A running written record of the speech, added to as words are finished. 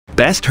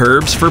best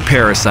herbs for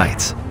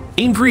parasites.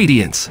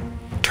 Ingredients: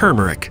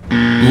 turmeric,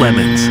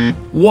 lemons,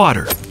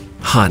 water,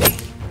 honey.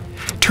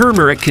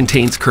 Turmeric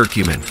contains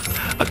curcumin,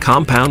 a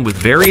compound with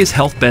various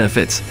health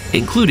benefits,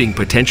 including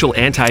potential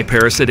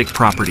anti-parasitic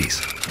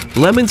properties.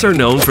 Lemons are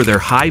known for their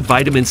high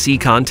vitamin C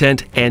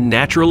content and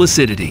natural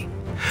acidity.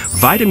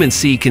 Vitamin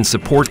C can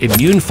support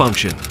immune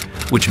function,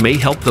 which may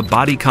help the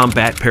body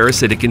combat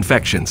parasitic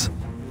infections.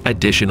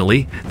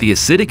 Additionally, the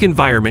acidic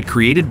environment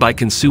created by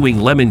consuming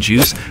lemon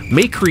juice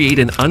may create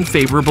an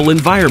unfavorable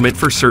environment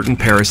for certain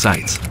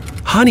parasites.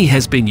 Honey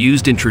has been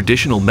used in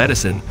traditional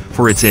medicine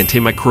for its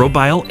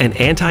antimicrobial and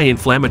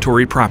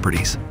anti-inflammatory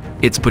properties.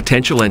 Its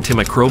potential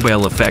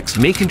antimicrobial effects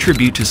may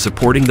contribute to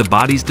supporting the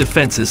body's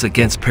defenses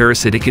against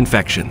parasitic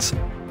infections.